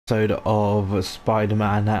episode of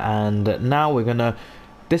Spider-Man, and now we're gonna,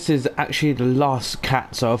 this is actually the last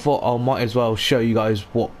cat, so I thought I might as well show you guys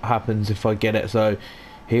what happens if I get it. So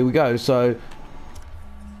here we go. So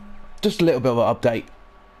just a little bit of an update.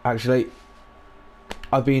 Actually,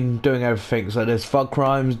 I've been doing everything, so there's thug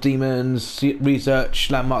crimes, demons,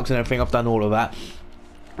 research, landmarks and everything. I've done all of that.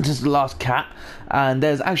 This is the last cat, and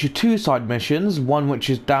there's actually two side missions, one which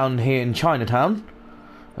is down here in Chinatown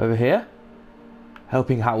over here,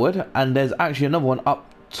 helping Howard, and there's actually another one up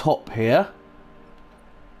top here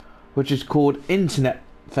which is called Internet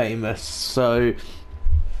Famous. So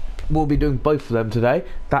we'll be doing both of them today.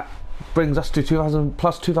 That brings us to 2000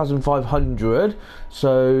 plus 2,500.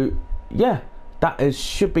 So yeah, that is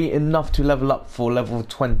should be enough to level up for level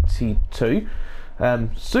 22.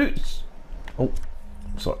 Suits, oh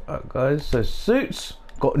sorry guys, so Suits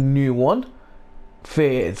got a new one,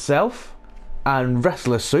 Fear Itself, and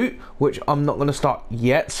Wrestler Suit, which I'm not going to start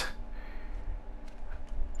yet,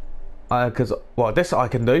 because well, this I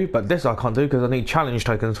can do, but this I can't do because I need challenge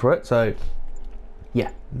tokens for it. So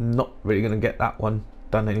yeah, not really going to get that one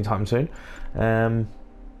done anytime soon. No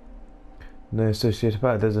associated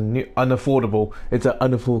power. There's a new unaffordable. It's an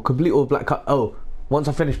unaffordable complete all black cat. Oh, once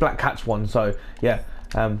I finish Black Cat's one. So yeah,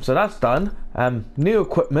 so that's done. New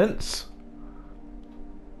equipments.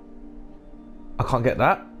 I can't get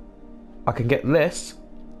that. I can get this.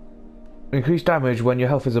 Increased damage when your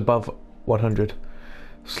health is above 100.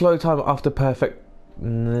 Slow time after perfect.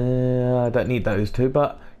 Nah, I don't need those two,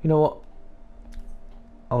 but you know what?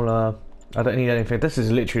 I don't need anything. This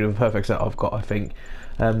is literally the perfect set I've got, I think.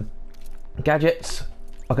 Gadgets.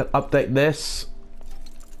 I can update this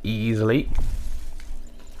easily.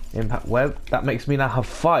 Impact web. That makes me now have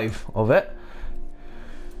 5 of it.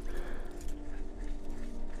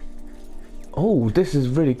 Oh, this is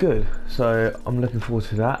really good. So I'm looking forward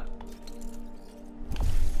to that.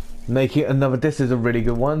 Making another. This is a really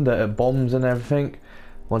good one. The bombs and everything.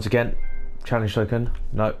 Once again, challenge token.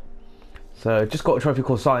 No. So just got a trophy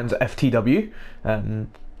called Signs FTW.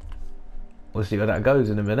 We'll see where that goes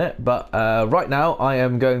in a minute. But right now, I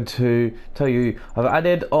am going to tell you I've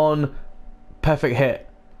added on Perfect Hit.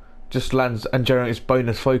 Just lands and generates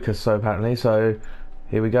bonus focus. So apparently, so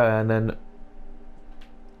here we go, and then.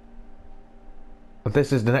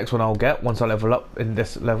 This is the next one I'll get once I level up in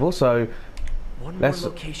this level. So let's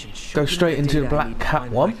go straight into the Black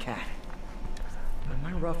Cat one.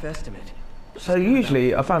 My rough estimate. So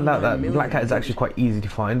usually I found out that Black Cat is actually quite easy to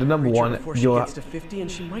find. The number one, your to 50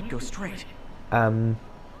 and she might go straight.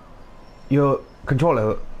 Your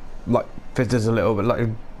controller like fizzes a little bit, like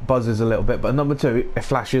buzzes a little bit, but number 2 it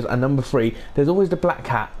flashes, and number 3 there's always the Black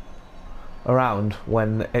Cat around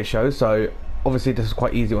when it shows. So obviously this is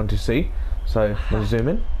quite easy one to see. So let's zoom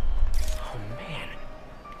in. Oh man,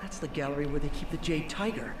 that's the gallery where they keep the Jade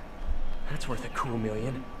Tiger. That's worth a cool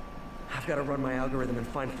million. I've got to run my algorithm and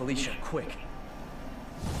find Felicia quick.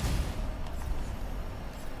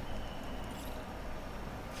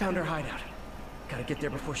 Found her hideout. Gotta get there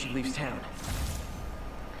before she leaves town.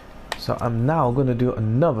 So I'm now going to do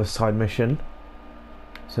another side mission.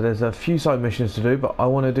 So there's a few side missions to do, but I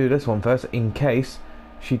want to do this one first in case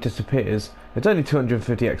she disappears. It's only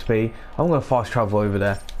 250 XP. I'm going to fast travel over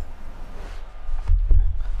there.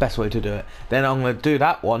 Best way to do it. Then I'm going to do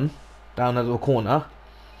that one down at the corner,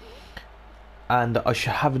 and I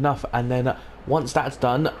should have enough. And then once that's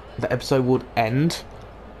done, the episode would end,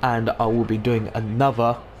 and I will be doing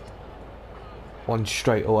another one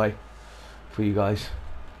straight away for you guys.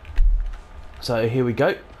 So here we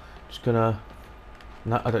go. Just gonna.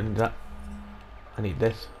 No, I don't need that. I need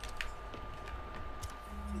this.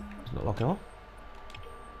 It's not locking on.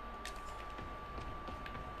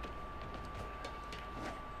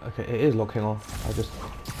 Okay, it is locking on. I just.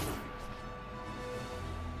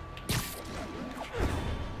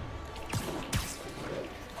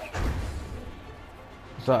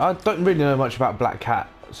 So I don't really know much about Black Cat.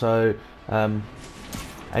 So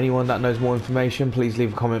anyone that knows more information, please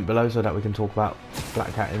leave a comment below so that we can talk about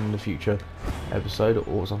Black Cat in the future episode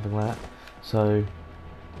or something like that. So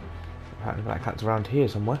apparently Black Cat's around here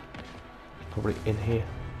somewhere. Probably in here,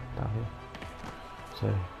 down here.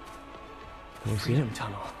 So, can we see Freedom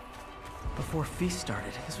Tunnel. Before Feast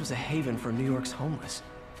started, this was a haven for New York's homeless.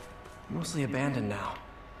 Mostly abandoned now.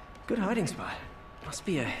 Good hiding spot. Must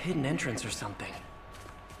be a hidden entrance or something.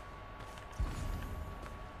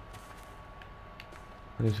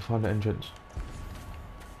 I need to find the entrance.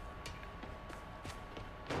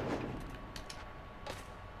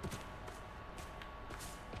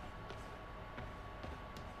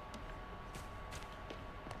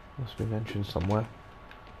 Must be an entrance somewhere.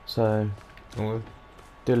 So I'm gonna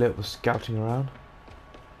do a little scouting around.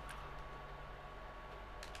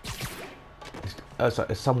 so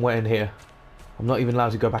it's somewhere in here. I'm not even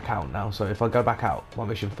allowed to go back out now, so if I go back out, my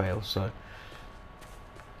mission fails, so...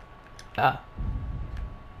 Ah.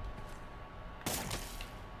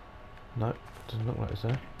 No, doesn't look like it's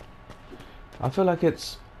there. I feel like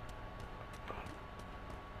it's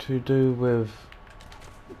to do with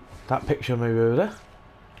that picture maybe over there.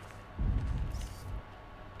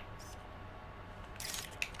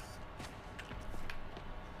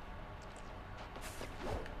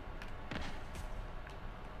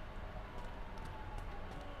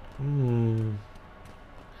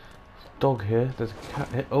 Dog here, there's a cat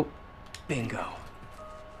here. Oh. Bingo.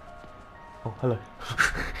 Oh, hello.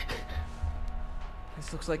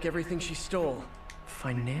 This looks like everything she stole.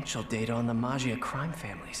 Financial data on the Maggia crime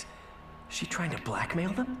families. Is she trying to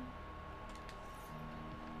blackmail them?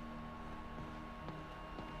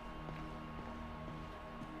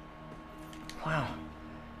 Wow.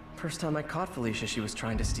 First time I caught Felicia, she was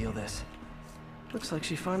trying to steal this. Looks like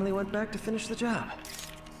she finally went back to finish the job.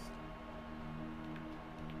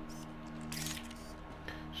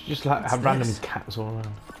 She just like have random cats all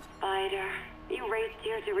around. Spider, you raced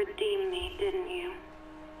here to redeem me, didn't you?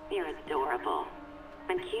 You're adorable.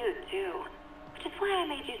 And cute, too. Which is why I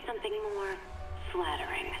made you something more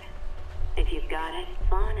flattering. If you've got it,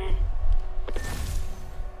 flaunt it.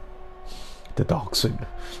 The dog suit.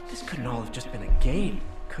 This couldn't all have just been a game,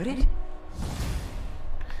 could it?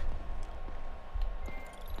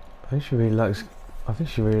 I think she really likes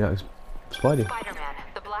Spidey. Spider-Man,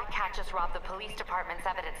 the Black Cat just robbed the police department's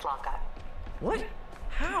evidence lockup. What?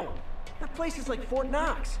 How? That place is like Fort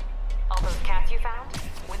Knox. All those cats you found?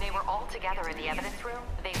 When they were all together in the evidence room,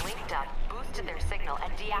 they linked up, boosted their signal,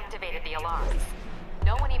 and deactivated the alarms.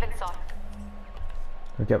 No one even saw...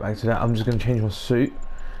 I'll get back to that. I'm just going to change my suit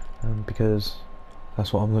because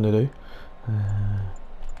that's what I'm going to do.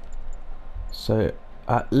 So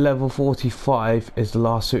at level 45 is the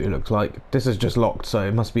last suit, it looks like. This is just locked, so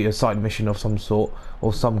it must be a side mission of some sort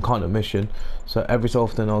or some kind of mission. So every so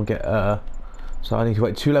often I'll get so I need to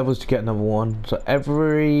wait 2 levels to get another one. So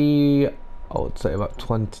every, I would say about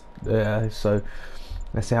 20. So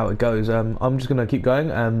let's see how it goes. I'm just gonna keep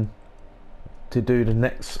going to do the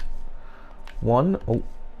next one. Oh,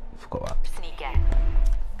 forgot that. Sneak in.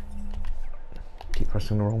 Keep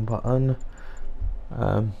pressing the wrong button.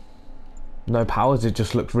 No powers. It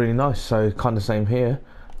just looked really nice. So kind of same here.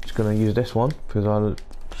 Just gonna use this one because I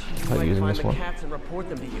like using this one. Cats and report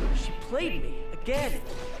them to you. She played me again.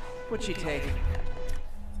 What'd she take?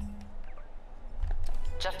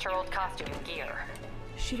 Just her old costume and gear.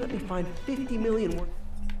 She let me find 50 million worth.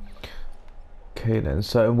 Okay then,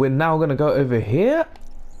 so we're now gonna go over here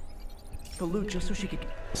The loot just so she could.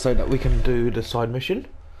 so that we can do the side mission.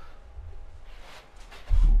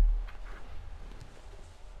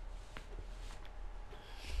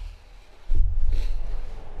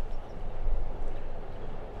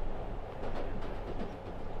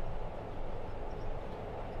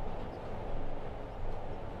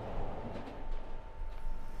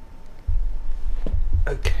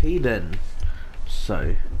 Okay then,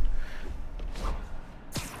 so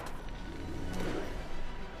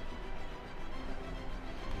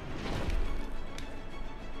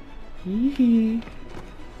hee.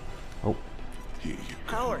 Oh, Here you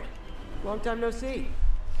go. Howard, long time no see.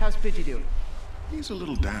 How's Pidgey doing? He's a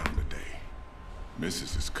little down today.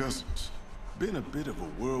 Misses his cousins. Been a bit of a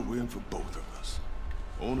whirlwind for both of us.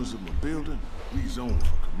 Owners of my building, rezoned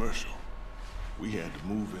for commercial. We had to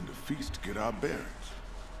move into Feast to get our bearings.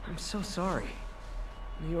 I'm so sorry.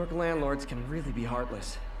 New York landlords can really be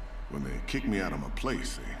heartless. When they kicked me out of my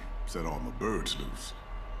place, they set all my birds loose.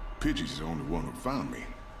 Pidgey's the only one who found me.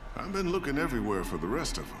 I've been looking everywhere for the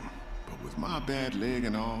rest of them, but with my bad leg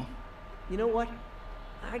and all... You know what?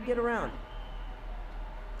 I'd get around.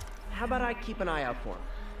 How about I keep an eye out for him?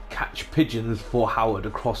 catch pigeons for Howard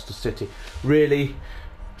across the city. Really?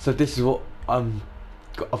 So this is what I've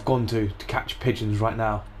gone to catch pigeons right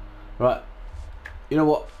now. Right. You know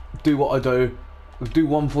what? Do what I do. I'll do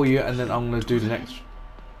one for you, and then I'm gonna do the next.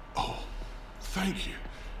 Oh, thank you.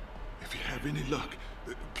 If you have any luck,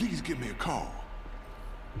 please give me a call.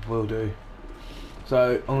 Will do.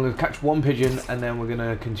 So I'm gonna catch one pigeon, and then we're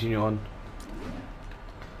gonna continue on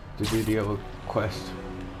to do the other quest.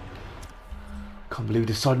 Can't believe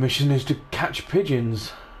the side mission is to catch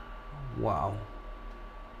pigeons. Wow.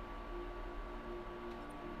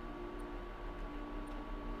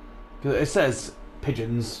 It says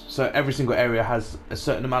pigeons, so every single area has a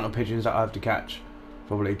certain amount of pigeons that I have to catch.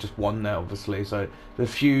 Probably just one there, obviously. So there's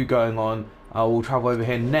a few going on. I will travel over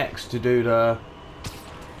here next to do the.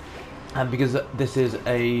 And because this is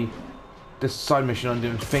this side mission, I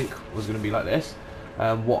didn't think was going to be like this.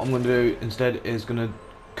 What I'm going to do instead is going to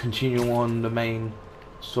continue on the main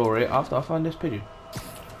story after I find this pigeon.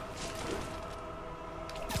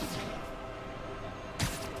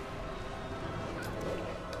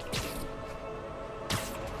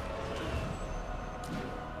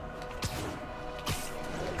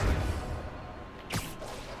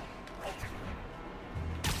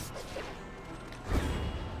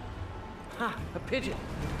 Ha! A pigeon!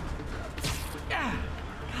 Ah,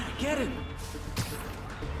 gotta get him!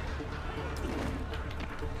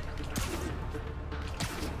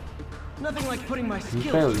 Nothing like putting my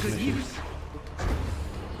skills to good use.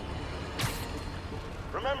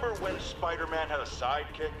 Remember when Spider-Man had a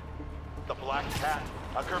sidekick? The Black Cat?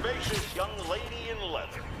 A curvaceous young lady in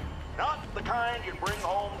leather. Not the kind you'd bring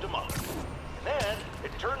home to mother. And then,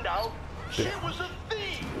 it turned out, she was a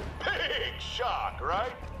thief! Big shock,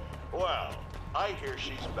 right? Well, I hear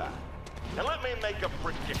she's back. And let me make a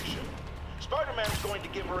prediction. Spider-Man's going to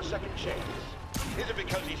give her a second chance. Is it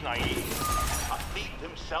because he's naive? A thief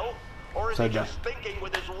himself? Or is he just thinking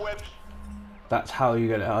with his webs? That's how you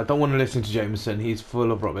get it. I don't want to listen to Jameson. He's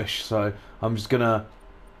full of rubbish. So I'm just gonna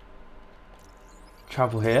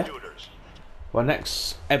travel here. Well,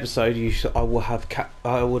 next episode, I would have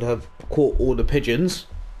caught all the pigeons,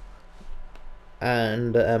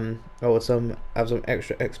 and I would have some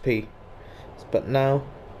extra XP. But now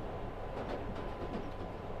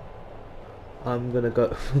I'm gonna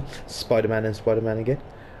go Spider-Man and Spider-Man again.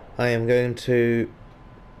 I am going to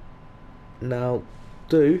now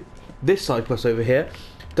do this side quest over here.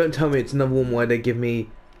 Don't tell me it's number one why they give me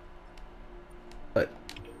like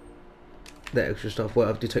the extra stuff where I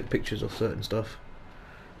have to take pictures of certain stuff.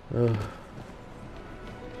 I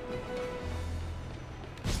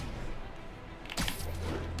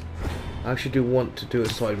actually do want to do a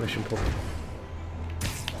side mission properly.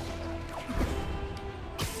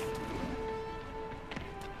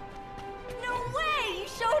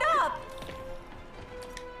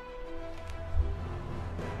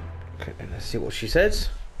 See what she says,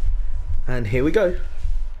 and here we go.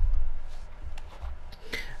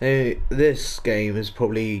 This game is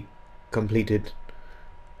probably completed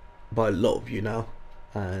by a lot of you now,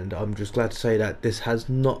 and I'm just glad to say that this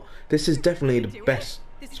is definitely the best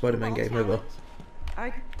Spider-Man game ever.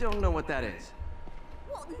 I don't know what that is.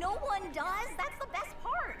 Well, no one does. That's the best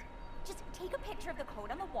part. Just take a picture of the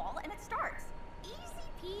code on the wall and it starts.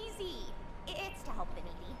 Easy peasy. It's to help the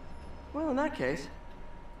needy. Well, in that case.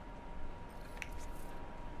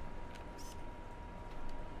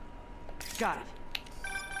 Got it.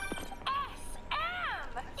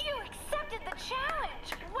 SM! You accepted the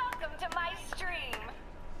challenge! Welcome to my stream!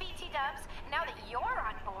 BT Dubs, now that you're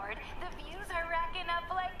on board, the views are racking up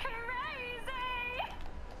like crazy!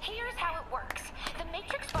 Here's how it works. The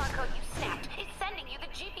Matrix barcode you snapped is sending you the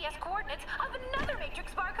GPS coordinates of another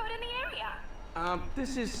Matrix barcode in the area.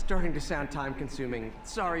 This is starting to sound time-consuming.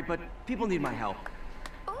 Sorry, but people need my help.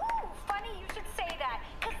 Ooh, funny you should say that,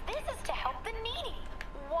 because this is to help the needy.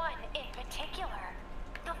 One in particular.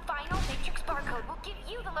 The final Matrix barcode will give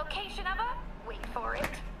you the location of a... wait for it.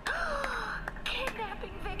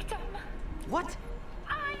 Kidnapping victim. What?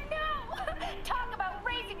 I know! Talk about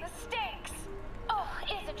raising the stakes. Oh,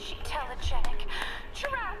 isn't she telegenic?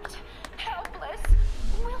 Trapped. Helpless.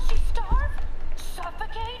 Will she starve?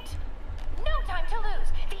 Suffocate? No time to lose.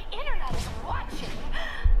 The internet is watching.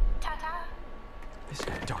 Ta-ta. This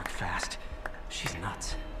got dark fast. She's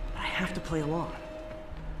nuts. I have to play along.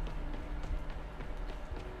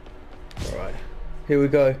 Alright, here we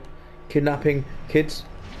go. Kidnapping kids.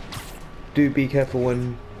 Do be careful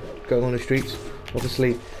when going on the streets.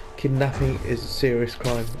 Obviously, kidnapping is a serious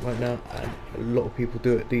crime right now, and a lot of people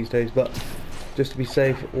do it these days. But just to be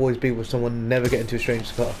safe, always be with someone. Never get into a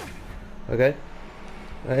stranger's car. Okay.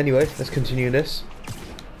 Anyway, let's continue this.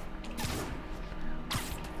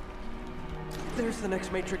 There's the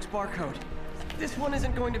next Matrix barcode. This one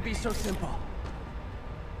isn't going to be so simple.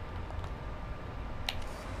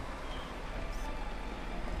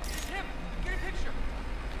 Tim, get a picture.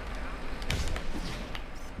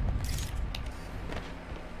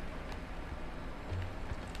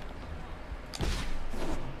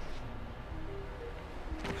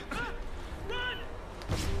 Run!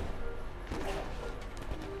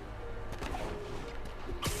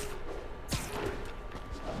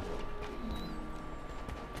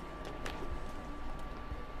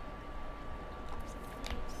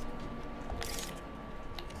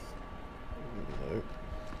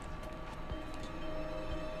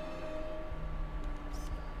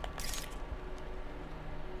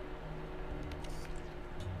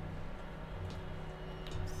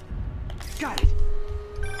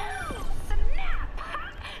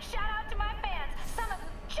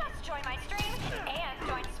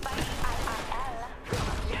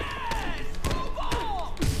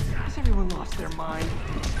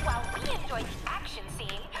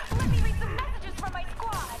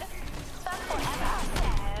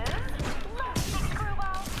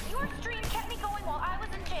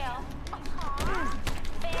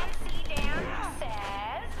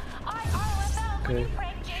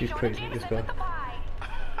 She's join crazy, Jameson this girl. with the pie.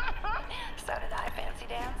 So did I, Fancy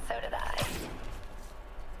Dan. So did I.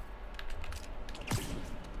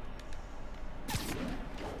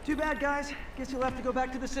 Too bad, guys. Guess you'll have to go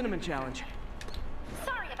back to the cinnamon challenge.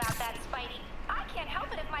 Sorry about that, Spidey. I can't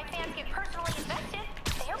help it if my fans get personally invested.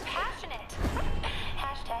 They're passionate.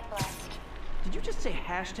 Hashtag blessed. Did you just say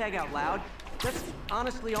hashtag out loud? That's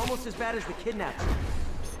honestly almost as bad as the kidnapping.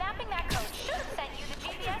 Snapping that code should have sent you the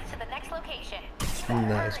GPS to the next location.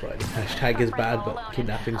 No, it's fine. Hashtag is bad, but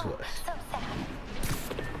kidnapping's worse. So sad.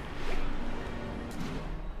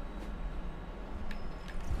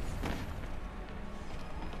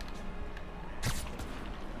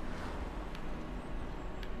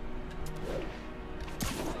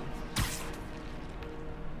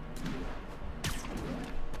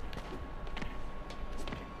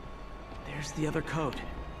 There's the other code.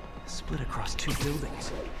 Split across 2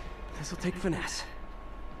 buildings. This'll take finesse.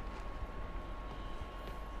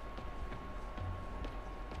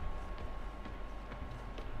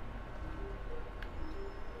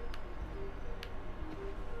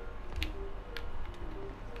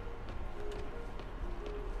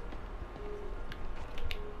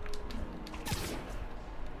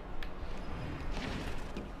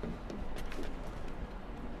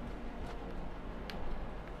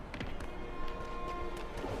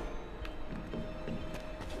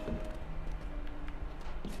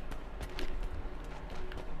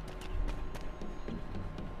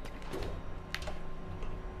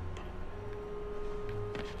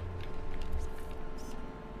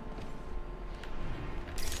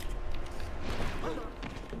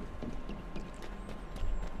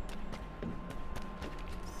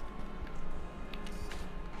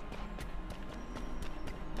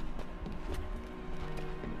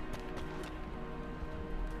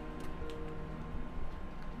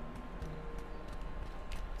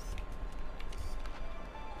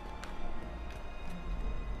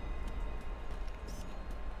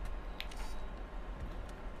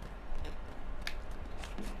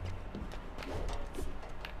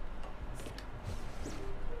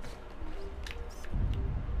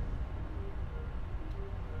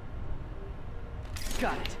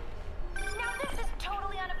 Got it. Now this is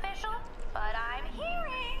totally unofficial, but I'm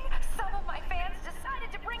hearing some of my fans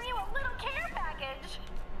decided to bring you a little care package.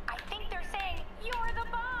 I think they're saying you're the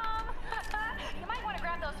bomb. You might want to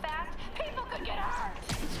grab those fast. People could get hurt.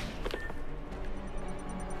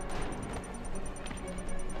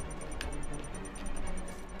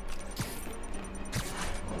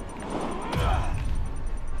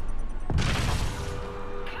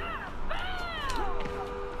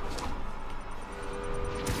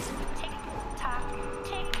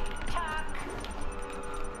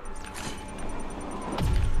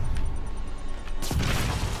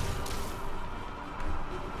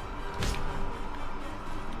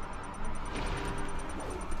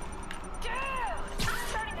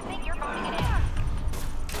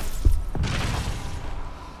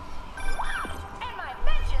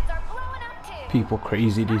 People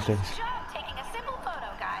crazy these days. Taking a simple photo,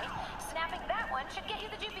 guy. Snapping that one should get you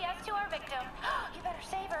the GPS to our victim. You better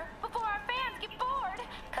save her before our fans get bored.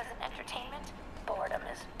 Because in entertainment, boredom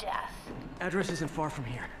is death. Address isn't far from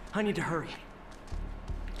here. I need to hurry.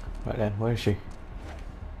 Right then, where is she?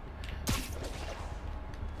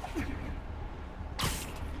 I'm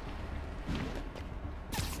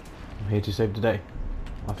here to save the day.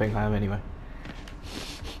 I think I am anyway.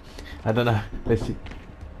 I don't know. Let's see.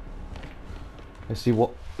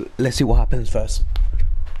 Let's see what happens first.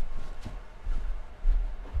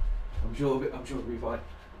 I'm sure it'll be fine.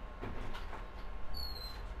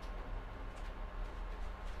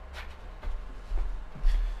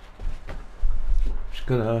 Just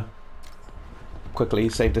gonna quickly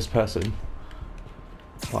save this person.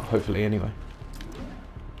 Well, hopefully anyway.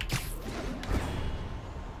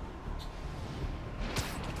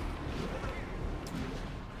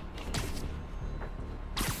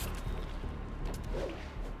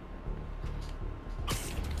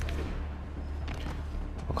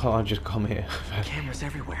 Can't I just come here? Cameras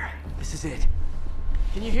everywhere. This is it.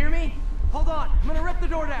 Can you hear me? Hold on. I'm gonna rip the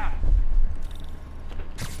door down.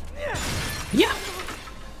 Yeah.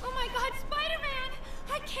 Oh my God, Spider-Man!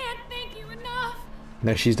 I can't thank you enough.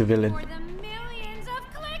 No, she's the villain. For the millions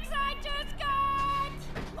of clicks I just got.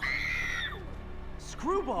 Wow!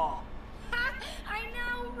 Screwball. I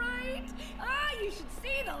know, right? Ah, you should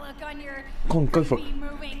see the look on your Go on, go for it.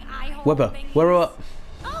 moving eye hole Weber, thingies. where are?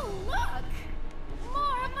 Oh, look!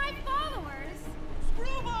 More of my followers.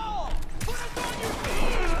 Screwball! Put us on your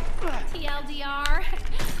feet! TLDR.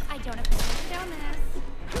 I don't have to sit down this.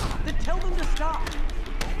 Then tell them to stop.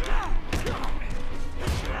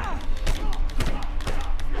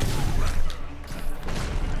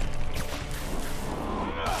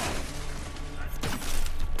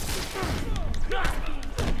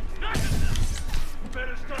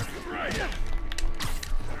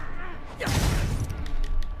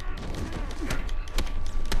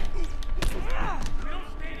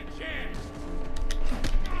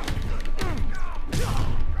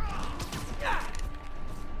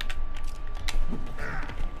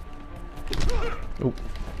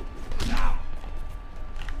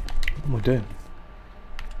 we doing?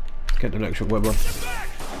 Let's get the electric web on.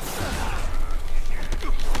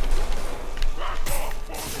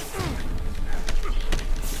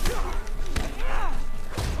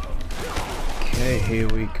 Okay, here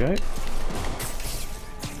we go.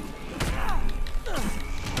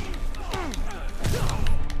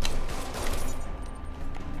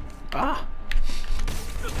 Ah!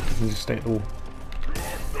 You just stay at the wall.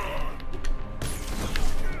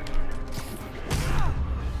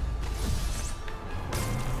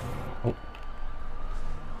 Oh.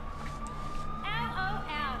 LOL.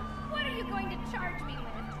 What are you going to charge me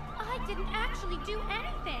with? I didn't actually do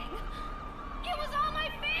anything. It was all my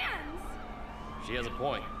fans. She has a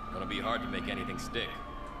point. Gonna be hard to make anything stick.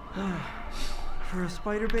 For a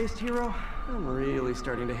spider-based hero, I'm really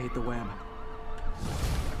starting to hate the web.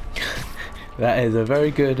 That is a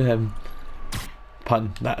very good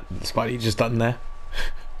pun that Spidey just done there.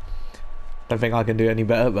 Don't think I can do any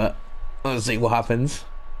better, but let's see what happens.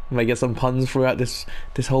 May get some puns throughout this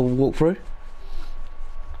whole walkthrough.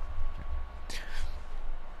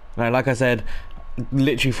 Now, like I said,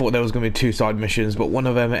 literally thought there was going to be 2 side missions, but one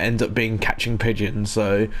of them ends up being catching pigeons.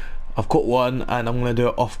 So I've caught one, and I'm going to do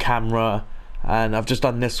it off camera. And I've just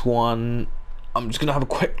done this one. I'm just going to have a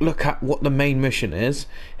quick look at what the main mission is.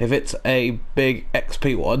 If it's a big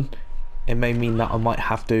XP one, it may mean that I might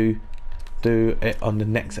have to do it on the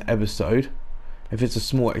next episode. If it's a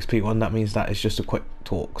small XP one, that means that it's just a quick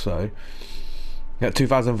talk. So got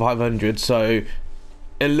 2,500. So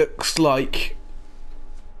it looks like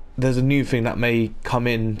there's a new thing that may come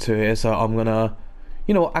into here. So I'm going to,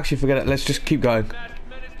 you know what, actually forget it. Let's just keep going.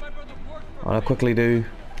 I'm going to quickly do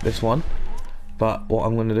this one. But what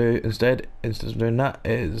I'm going to do instead of doing that,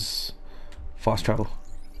 is fast travel.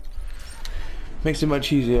 Makes it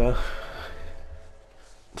much easier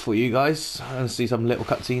for you guys and see some little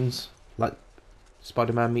cutscenes like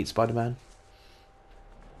Spider-Man meets Spider-Man,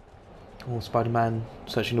 or Spider-Man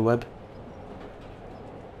searching the web.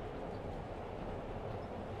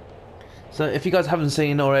 So if you guys haven't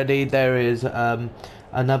seen already, there is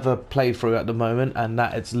another playthrough at the moment, and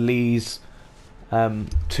that it's Lee's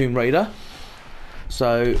Tomb Raider.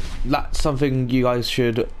 So that's something you guys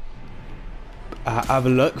should have a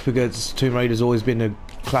look, because Tomb Raider's always been a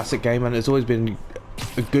classic game, and it's always been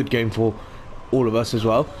a good game for all of us as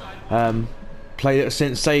well. Played it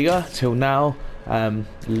since Sega till now, and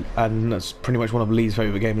that's pretty much one of Lee's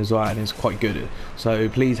favourite games as well, and it's quite good. So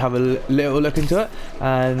please have a little look into it.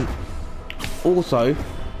 And also,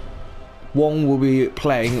 Wong will be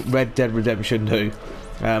playing Red Dead Redemption 2.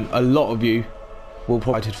 A lot of you will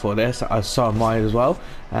provided for this, as so am I as well.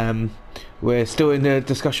 We're still in the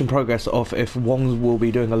discussion progress of if Wong will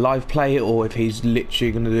be doing a live play, or if he's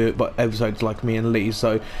literally going to do it by episodes like me and Lee.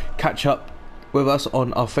 So catch up with us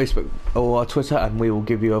on our Facebook or our Twitter, and we will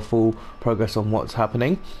give you a full progress on what's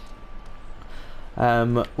happening.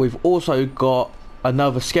 We've also got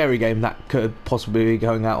another scary game that could possibly be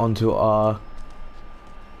going out onto our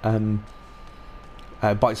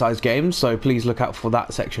bite-sized games, so please look out for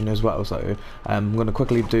that section as well. So I'm going to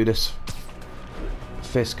quickly do this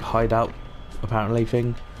Fisk hideout apparently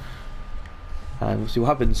thing, and we'll see what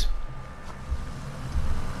happens.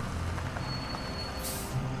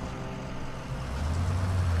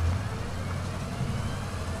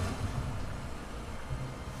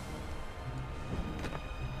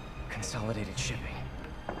 Consolidated shipping.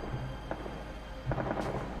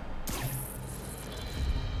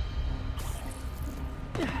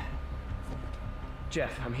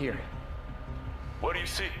 Jeff, I'm here. What do you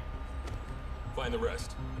see? Find the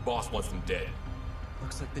rest. The boss wants them dead.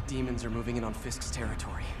 Looks like the demons are moving in on Fisk's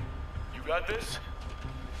territory. You got this?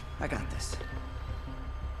 I got this.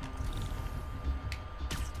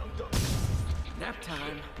 Nap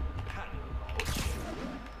time.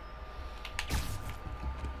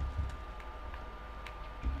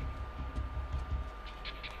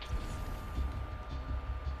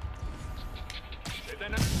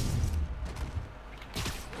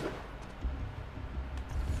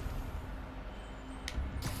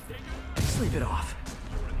 Sleep it off.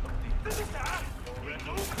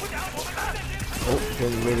 Oh,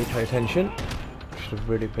 didn't really pay attention. Should have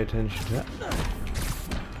really paid attention to that.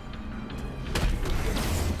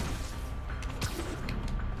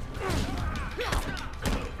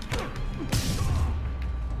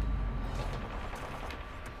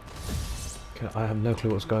 Okay, I have no clue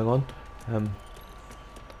what's going on.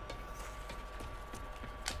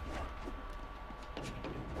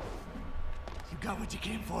 You got what you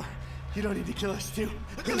came for. You don't need to kill us too.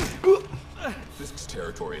 Fisk's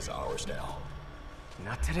territory is ours now.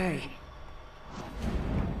 Not today.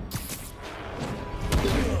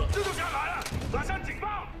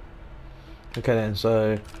 Okay then,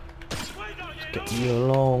 so let's get you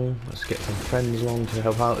along. Let's get some friends along to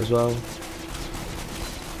help out as well.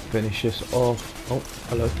 Finish this off. Oh,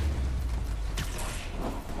 hello.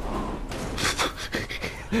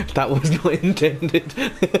 That was not intended.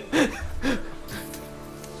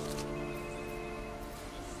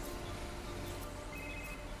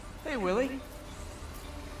 Hey, Willie.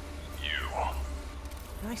 You.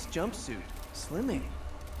 Nice jumpsuit. Slimming.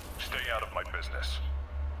 Stay out of my business.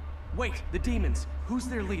 Wait, the demons. Who's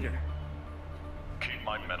their leader? Keep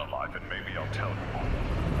my men alive and maybe I'll tell you.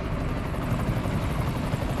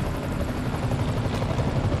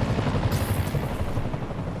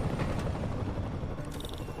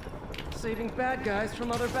 Saving bad guys from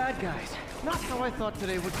other bad guys. Not how I thought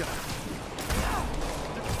today would go.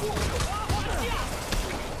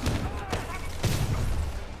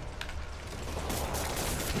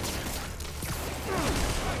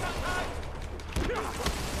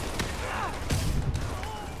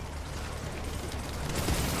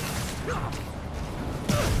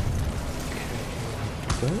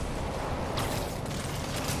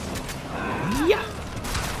 Yeah.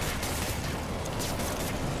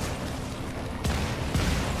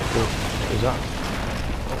 What is that?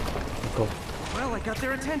 Go. Well, I got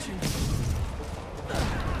their attention.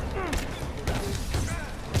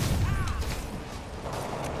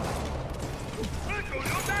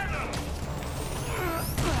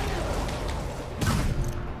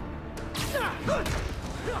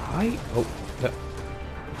 Oh, yeah.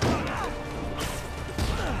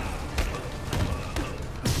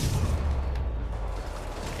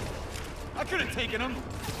 I could have taken him.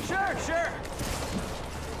 Sure, sure.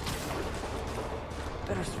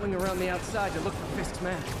 Better swing around the outside to look for Fisk's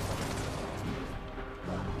man.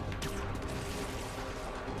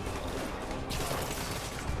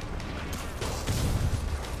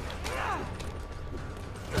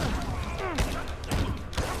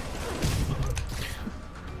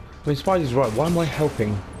 I mean, Spidey's right. Why am I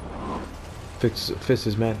helping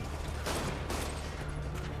Fisk's men?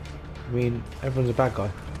 I mean, everyone's a bad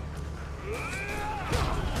guy.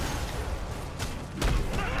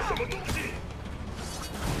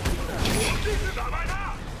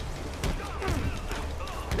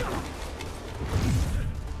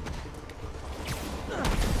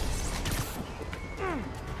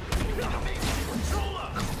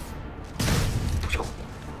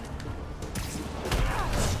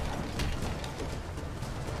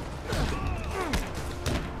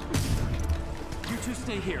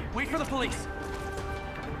 Stay here. Wait for the police.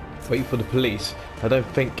 Wait for the police. I don't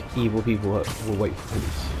think evil people will wait for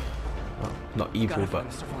police. Well, not evil, but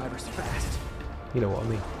the survivors fast. You know what I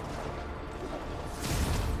mean.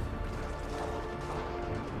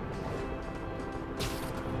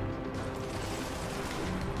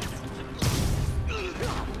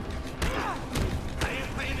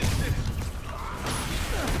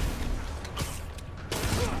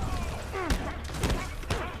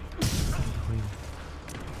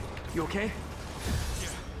 You okay?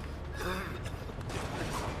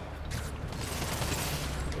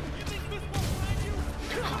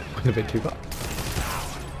 Went a bit too far.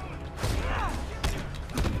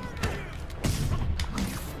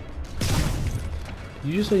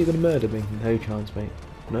 You just say you're gonna murder me? No chance, mate.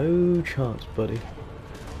 No chance, buddy.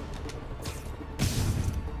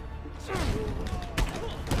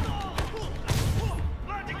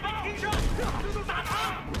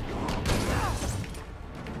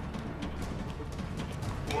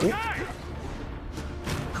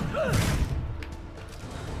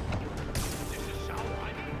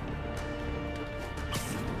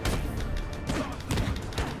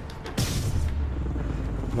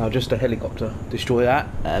 Now just a helicopter. Destroy that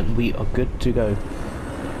and we are good to go.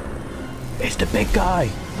 It's the big guy!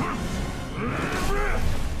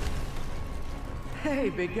 Hey,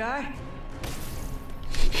 big guy.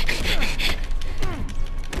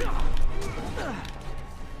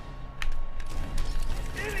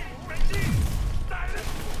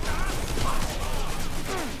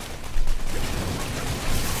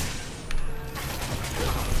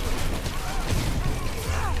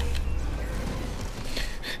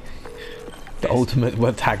 The ultimate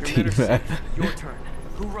web tag team, man. Your turn.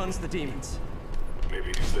 Who runs the demons?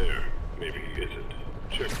 Maybe he's there. Maybe he isn't.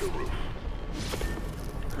 Check the roof.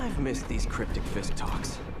 I've missed these cryptic Fisk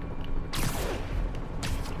talks.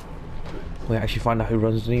 We actually find out who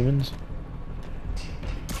runs the demons.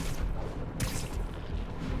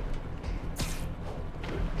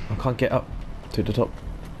 I can't get up to the top.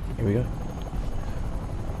 Here we go.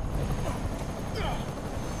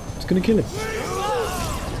 It's gonna kill him.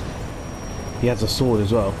 He has a sword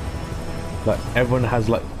as well. Like everyone has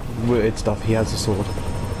like weird stuff. He has a sword,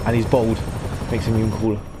 and he's bold. Makes him even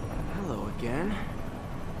cooler. Hello again.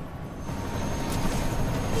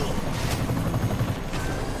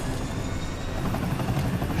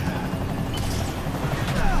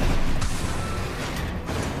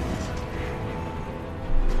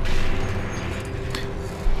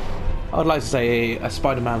 I'd like to say a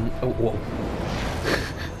Spider-Man. Oh, whoa.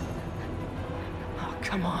 Oh,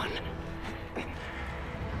 come on.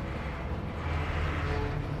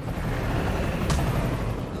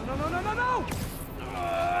 No!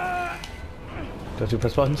 Do I do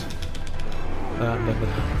press buttons? No.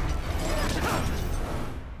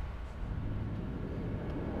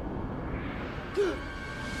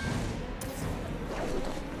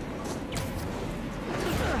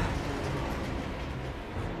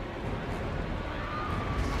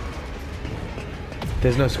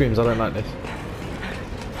 There's no screams, I don't like this.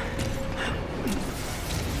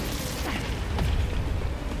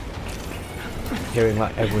 Hearing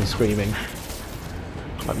like everyone screaming,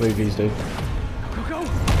 like movies do. Go!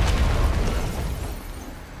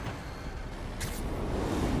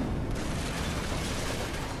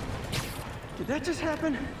 Did that just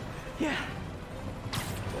happen? Yeah.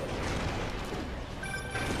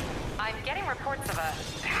 I'm getting reports of a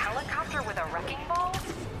helicopter with a wrecking ball.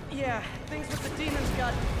 Yeah, things with the demons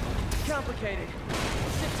got complicated.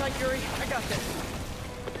 Sit tight, Yuri. I got this.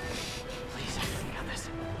 Please, I got this.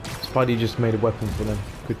 Spidey just made a weapon for them.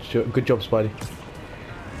 Good job, Spidey.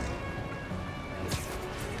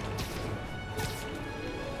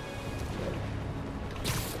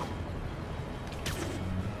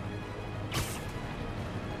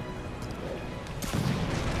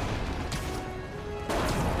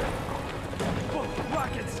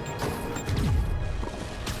 Rockets!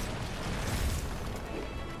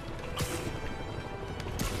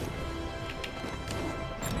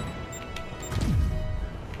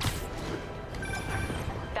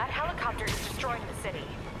 That helicopter is destroying the city.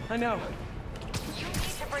 I know. You need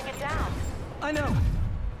to bring it down. I know.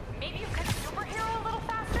 Maybe you could superhero a little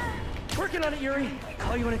faster? Working on it, Yuri.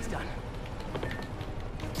 Call you when it's done.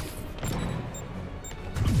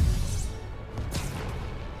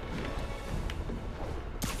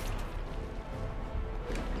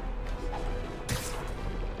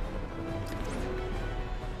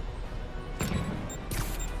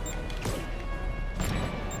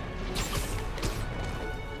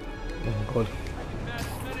 Oh god.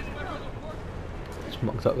 It's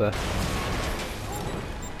mucked up there.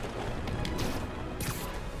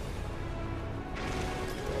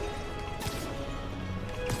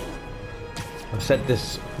 I've said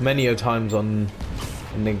this many a times in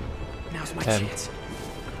the Now's my chance.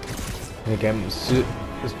 and again,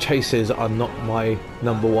 chases are not my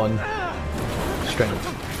 #1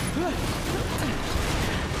 strength.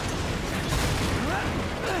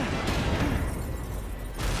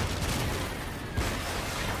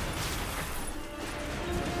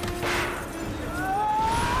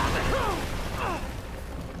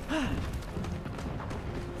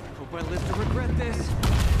 Hope I live to regret this.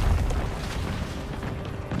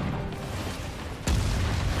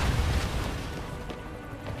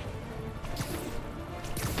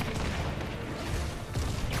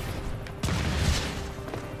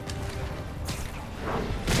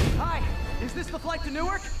 Hi, is this the flight to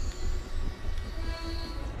Newark?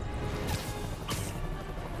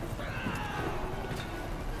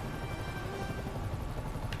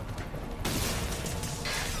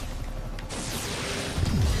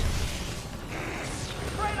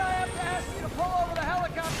 Afraid I have to ask you to pull over the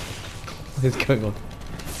helicopter. What is going on?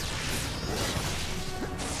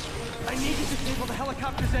 I need to disable the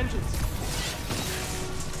helicopter's engines.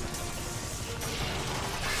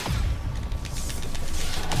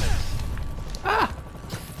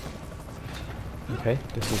 Okay,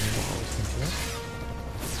 this isn't what I was thinking of.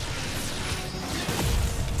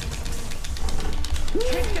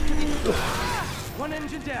 Can't get to the... One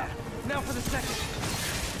engine down. Now for the second.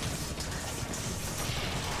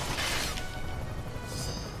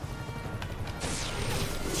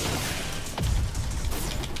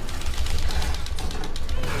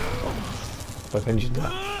 Both engines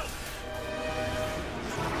up.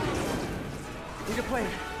 Need a plane.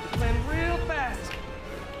 Plan real fast.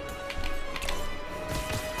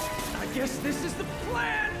 I guess this is the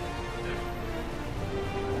plan.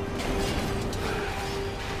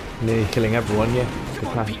 Nearly killing everyone, yeah. Good Come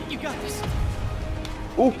on, plan. Pete, you got this.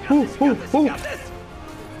 Oh, You got this.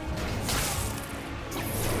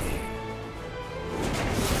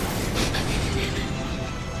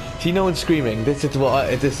 See, no one's screaming. This is what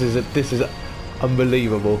this is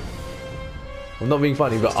unbelievable. I'm not being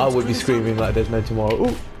funny, but I would be screaming like there's no tomorrow.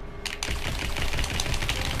 Ooh.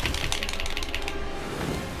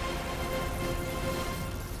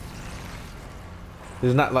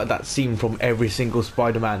 Isn't that like that scene from every single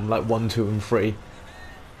Spider-Man, like 1, 2, and 3?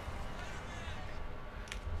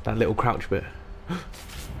 That little crouch bit.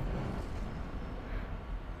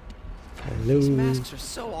 Hello. These masks are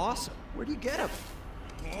so awesome. Where do you get them?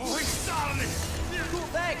 Oh, he's starting it! Cool,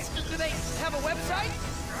 thanks. Do they have a website?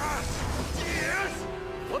 Yes!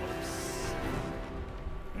 Whoops.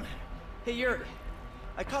 Hey, Yuri.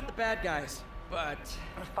 I caught the bad guys, but...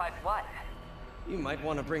 But what? You might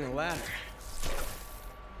want to bring a ladder.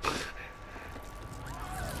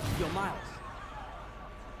 Yo, Miles.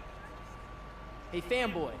 Hey,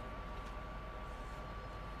 fanboy.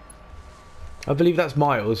 I believe that's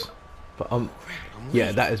Miles, but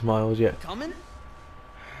yeah, that is Miles. Yeah. Coming?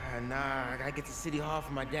 Nah, I gotta get to City Hall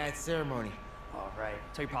for my dad's ceremony. All right.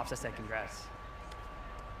 Tell your pops I said congrats.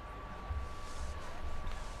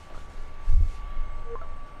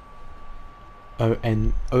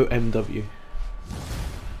 OMW.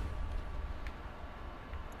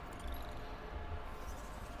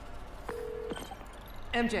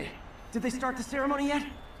 MJ, did they start the ceremony yet?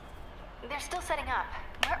 They're still setting up.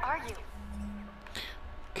 Where are you?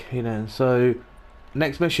 Okay then, so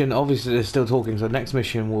next mission, obviously they're still talking, so next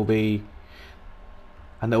mission will be,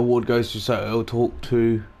 and the award goes to, so it'll talk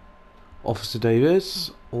to Officer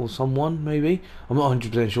Davis or someone maybe. I'm not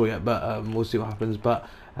 100% sure yet, but we'll see what happens. But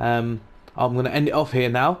I'm going to end it off here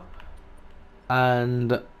now,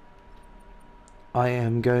 and I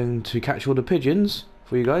am going to catch all the pigeons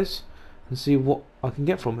for you guys and see what I can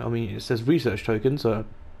get from it. I mean, it says research token, so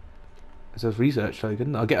it says research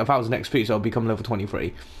token. I'll get 1,000 XP, so I'll become level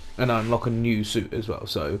 23, and I unlock a new suit as well.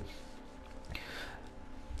 So you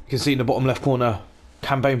can see in the bottom left corner,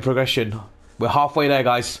 campaign progression. We're halfway there,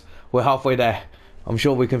 guys. We're halfway there. I'm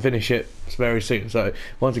sure we can finish it very soon. So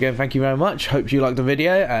once again, thank you very much. Hope you liked the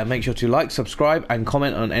video, and make sure to like, subscribe, and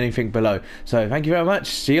comment on anything below. So thank you very much.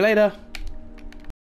 See you later.